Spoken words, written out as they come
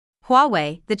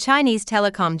Huawei, the Chinese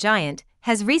telecom giant,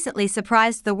 has recently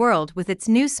surprised the world with its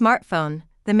new smartphone,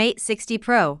 the Mate 60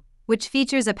 Pro, which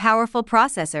features a powerful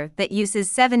processor that uses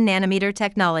 7nm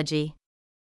technology.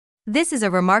 This is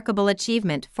a remarkable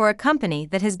achievement for a company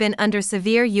that has been under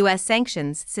severe US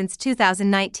sanctions since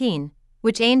 2019,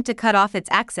 which aimed to cut off its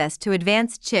access to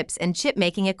advanced chips and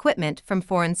chip-making equipment from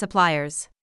foreign suppliers.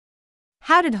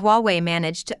 How did Huawei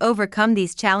manage to overcome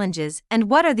these challenges, and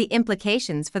what are the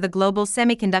implications for the global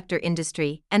semiconductor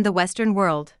industry and the Western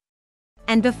world?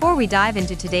 And before we dive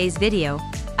into today's video,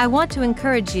 I want to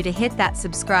encourage you to hit that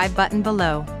subscribe button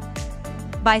below.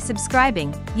 By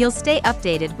subscribing, you'll stay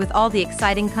updated with all the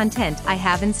exciting content I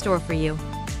have in store for you.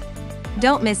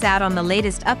 Don't miss out on the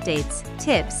latest updates,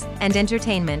 tips, and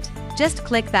entertainment. Just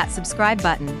click that subscribe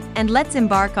button, and let's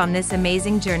embark on this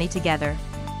amazing journey together.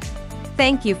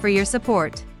 Thank you for your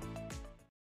support.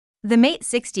 The Mate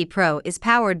 60 Pro is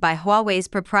powered by Huawei's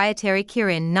proprietary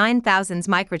Kirin 9000's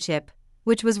microchip,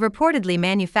 which was reportedly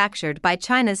manufactured by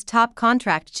China's top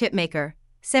contract chipmaker,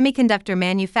 Semiconductor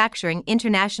Manufacturing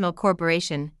International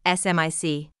Corporation,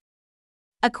 SMIC.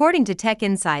 According to Tech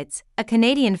Insights, a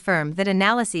Canadian firm that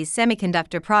analyses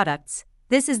semiconductor products,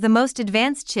 this is the most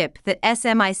advanced chip that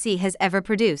SMIC has ever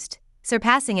produced,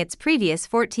 surpassing its previous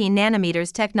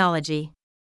 14nm technology.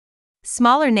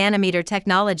 Smaller nanometer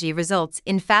technology results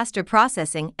in faster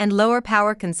processing and lower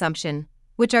power consumption,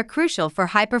 which are crucial for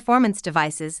high-performance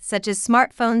devices such as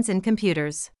smartphones and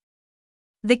computers.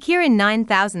 The Kirin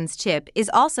 9000's chip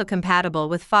is also compatible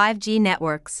with 5G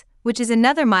networks, which is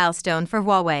another milestone for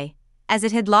Huawei, as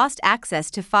it had lost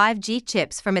access to 5G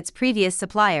chips from its previous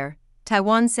supplier,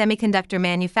 Taiwan Semiconductor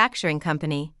Manufacturing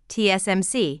Company,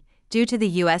 TSMC, due to the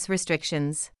US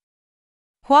restrictions.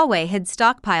 Huawei had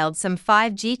stockpiled some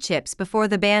 5G chips before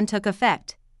the ban took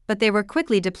effect, but they were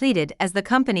quickly depleted as the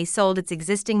company sold its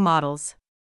existing models.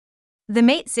 The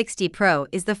Mate 60 Pro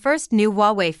is the first new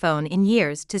Huawei phone in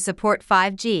years to support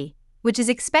 5G, which is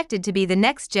expected to be the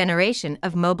next generation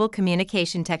of mobile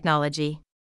communication technology.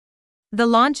 The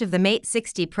launch of the Mate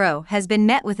 60 Pro has been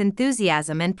met with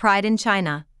enthusiasm and pride in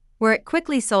China, where it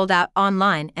quickly sold out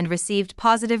online and received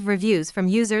positive reviews from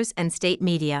users and state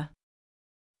media.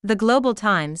 The Global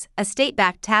Times, a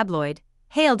state-backed tabloid,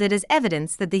 hailed it as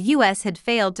evidence that the US had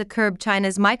failed to curb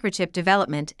China's microchip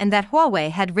development and that Huawei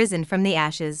had risen from the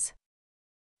ashes.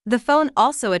 The phone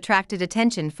also attracted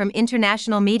attention from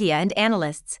international media and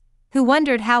analysts, who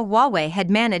wondered how Huawei had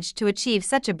managed to achieve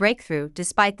such a breakthrough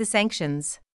despite the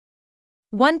sanctions.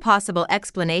 One possible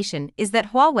explanation is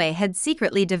that Huawei had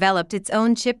secretly developed its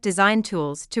own chip design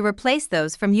tools to replace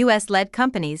those from US-led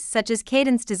companies such as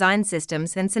Cadence Design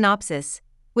Systems and Synopsys,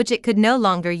 which it could no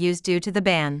longer use due to the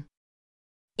ban.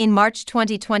 In March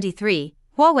 2023,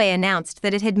 Huawei announced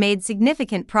that it had made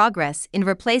significant progress in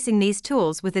replacing these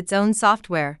tools with its own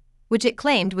software, which it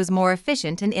claimed was more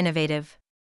efficient and innovative.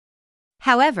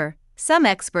 However, some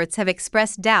experts have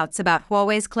expressed doubts about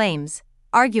Huawei's claims,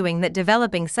 arguing that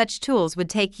developing such tools would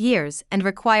take years and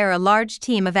require a large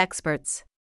team of experts.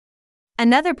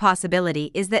 Another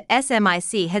possibility is that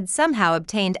SMIC had somehow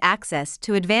obtained access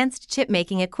to advanced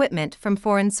chip-making equipment from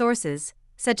foreign sources,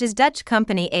 such as Dutch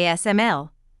company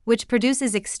ASML, which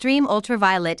produces extreme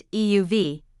ultraviolet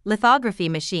EUV lithography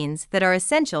machines that are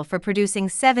essential for producing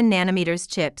 7nm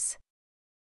chips.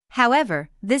 However,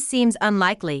 this seems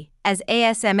unlikely, as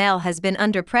ASML has been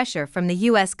under pressure from the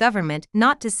US government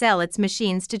not to sell its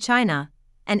machines to China,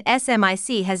 and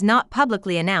SMIC has not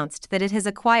publicly announced that it has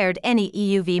acquired any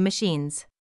EUV machines.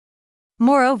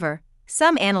 Moreover,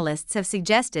 some analysts have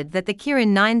suggested that the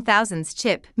Kirin 9000's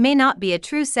chip may not be a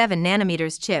true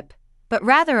 7nm chip, but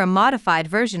rather a modified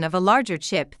version of a larger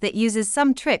chip that uses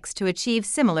some tricks to achieve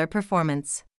similar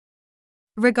performance.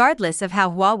 Regardless of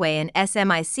how Huawei and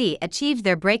SMIC achieved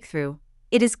their breakthrough,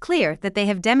 it is clear that they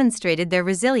have demonstrated their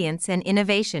resilience and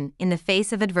innovation in the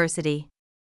face of adversity.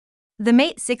 The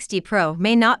Mate 60 Pro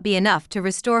may not be enough to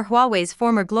restore Huawei's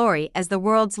former glory as the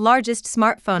world's largest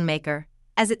smartphone maker,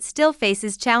 as it still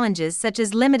faces challenges such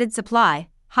as limited supply,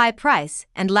 high price,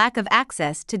 and lack of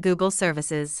access to Google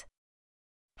services.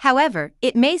 However,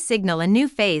 it may signal a new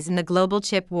phase in the global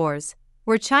chip wars,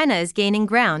 where China is gaining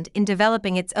ground in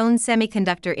developing its own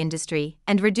semiconductor industry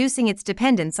and reducing its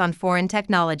dependence on foreign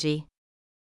technology.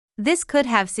 This could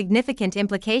have significant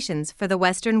implications for the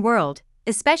Western world,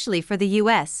 especially for the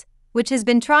US, which has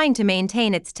been trying to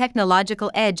maintain its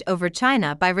technological edge over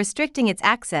China by restricting its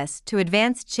access to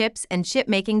advanced chips and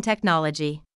chip-making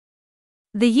technology.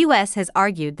 The US has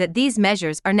argued that these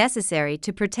measures are necessary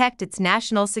to protect its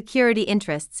national security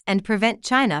interests and prevent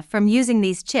China from using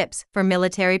these chips for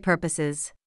military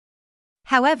purposes.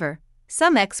 However,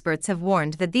 Some experts have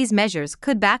warned that these measures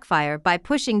could backfire by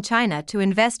pushing China to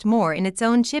invest more in its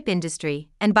own chip industry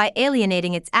and by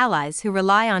alienating its allies who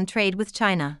rely on trade with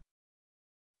China.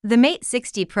 The Mate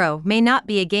 60 Pro may not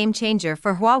be a game changer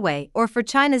for Huawei or for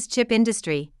China's chip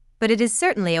industry, but it is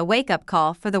certainly a wake-up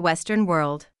call for the Western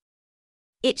world.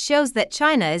 It shows that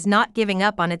China is not giving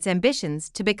up on its ambitions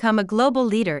to become a global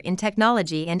leader in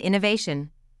technology and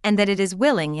innovation, and that it is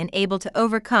willing and able to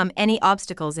overcome any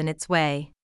obstacles in its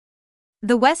way.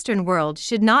 The Western world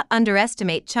should not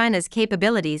underestimate China's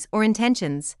capabilities or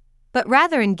intentions, but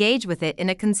rather engage with it in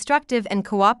a constructive and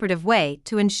cooperative way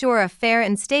to ensure a fair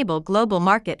and stable global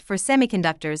market for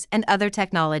semiconductors and other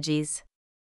technologies.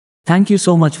 Thank you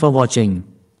so much for watching.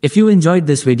 If you enjoyed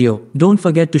this video, don't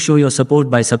forget to show your support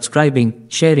by subscribing,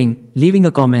 sharing, leaving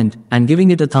a comment, and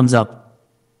giving it a thumbs up.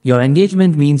 Your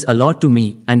engagement means a lot to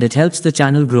me, and it helps the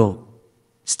channel grow.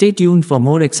 Stay tuned for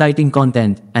more exciting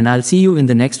content, and I'll see you in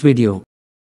the next video.